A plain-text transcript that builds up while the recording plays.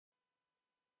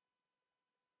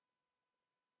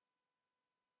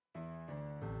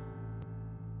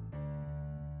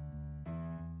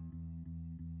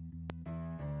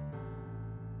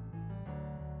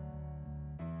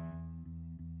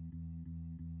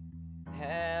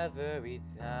Every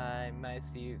time I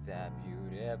see that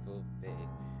beautiful face,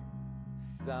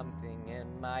 something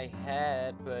in my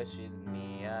head pushes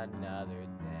me another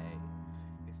day.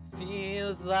 It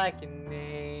feels like an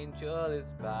angel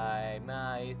is by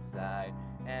my side,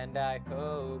 and I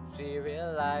hope she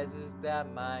realizes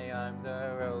that my arms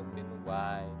are open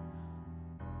wide.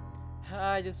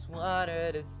 I just want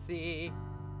her to see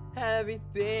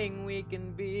everything we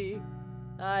can be.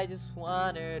 I just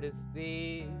want her to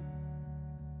see.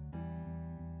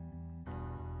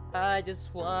 I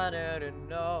just want her to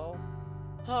know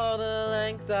all the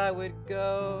lengths I would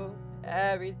go,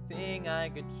 everything I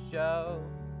could show.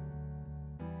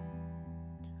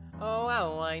 Oh,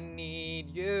 how I need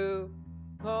you,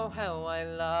 oh, how I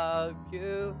love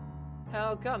you.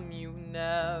 How come you've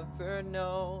never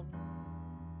known?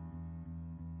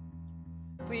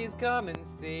 Please come and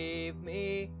save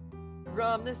me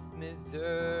from this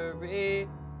misery.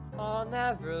 I'll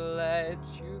never let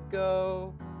you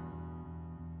go.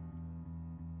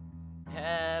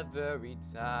 Every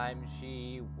time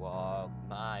she walked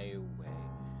my way,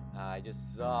 I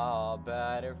just saw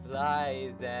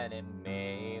butterflies and it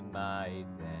made my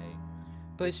day.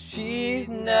 But she's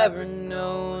never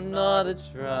known all the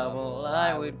trouble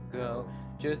I would go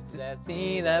just to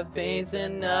see that face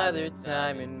another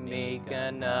time and make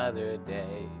another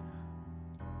day.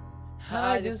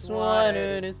 I just want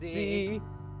her to see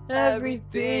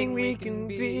everything we can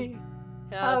be.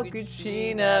 How could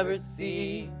she never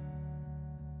see?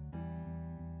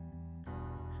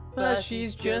 But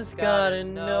she's just gotta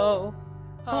know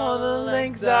all the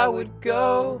lengths I would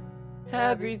go,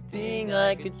 everything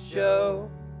I could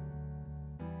show.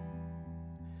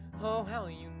 Oh, how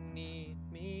you need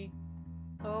me,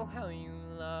 oh, how you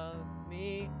love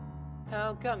me.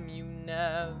 How come you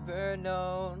never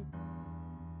known?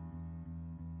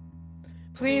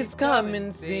 Please come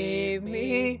and save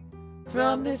me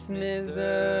from this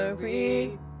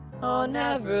misery. I'll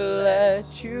never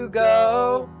let you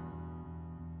go.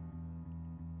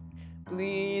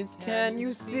 Please, can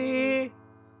you see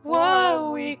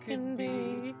what we can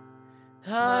be?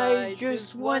 I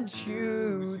just want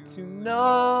you to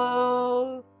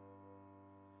know.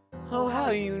 Oh, how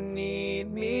you need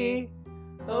me,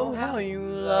 oh, how you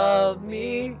love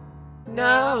me.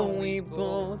 Now we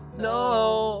both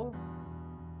know.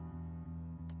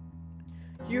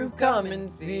 You've come and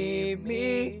saved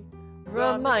me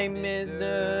from my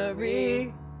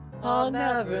misery. I'll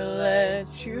never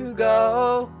let you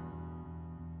go.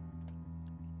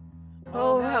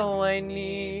 Oh, how I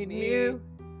need you,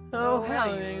 oh,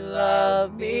 how you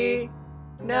love me.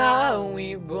 Now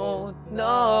we both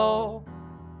know.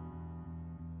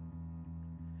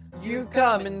 You've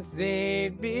come and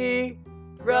saved me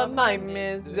from my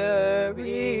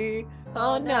misery.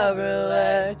 I'll never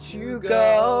let you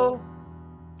go.